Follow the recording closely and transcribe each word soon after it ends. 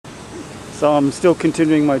So I'm still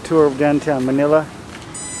continuing my tour of downtown Manila.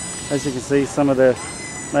 As you can see, some of the,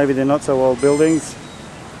 maybe they're not so old buildings.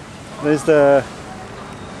 There's the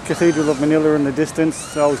Cathedral of Manila in the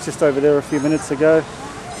distance. I was just over there a few minutes ago.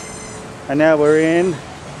 And now we're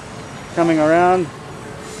coming around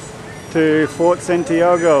to Fort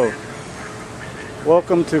Santiago.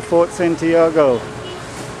 Welcome to Fort Santiago.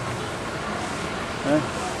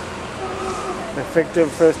 Effective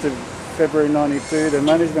 1st of February 92, the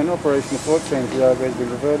management operation of Fort Santiago has been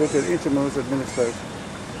reverted to the Intramuros Administration,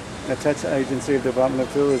 an attached agency of the Department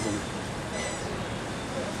of Tourism.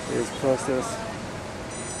 Here's process.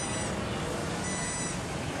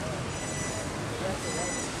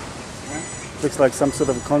 Looks like some sort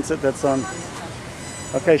of a concert that's on.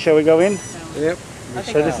 Okay, shall we go in? Yep.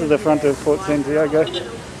 So this is the front of Fort Santiago.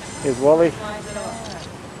 Here's Wally.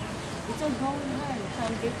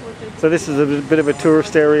 So this is a bit of a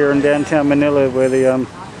tourist area in downtown Manila where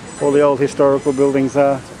all the old historical buildings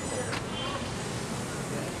are.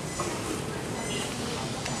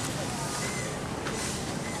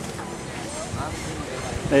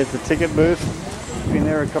 There's the ticket booth. Been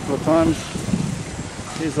there a couple of times.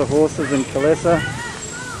 Here's the horses in Kalesa.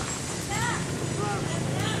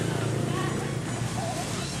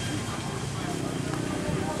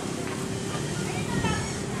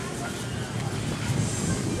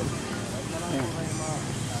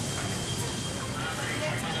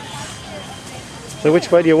 So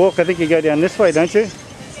which way do you walk? I think you go down this way, don't you?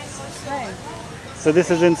 So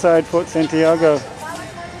this is inside Fort Santiago.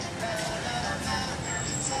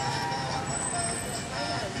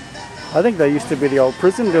 I think they used to be the old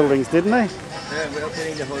prison buildings, didn't they? Yeah, we're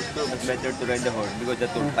opening the horse too, but better to ride the horse because the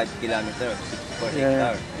tour 5 kilometers for 8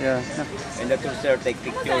 hours. Yeah. And the tour sir take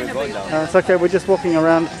picture and go down. It's okay, we're just walking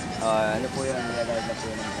around. Ano po yan?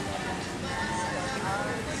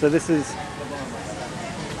 So this is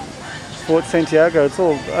Fort Santiago. It's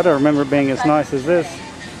all, I don't remember it being as nice as this,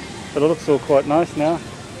 but it looks all quite nice now.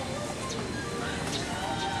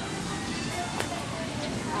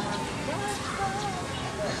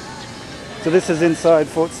 So this is inside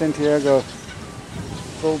Fort Santiago.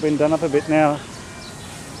 It's all been done up a bit now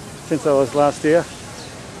since I was last here.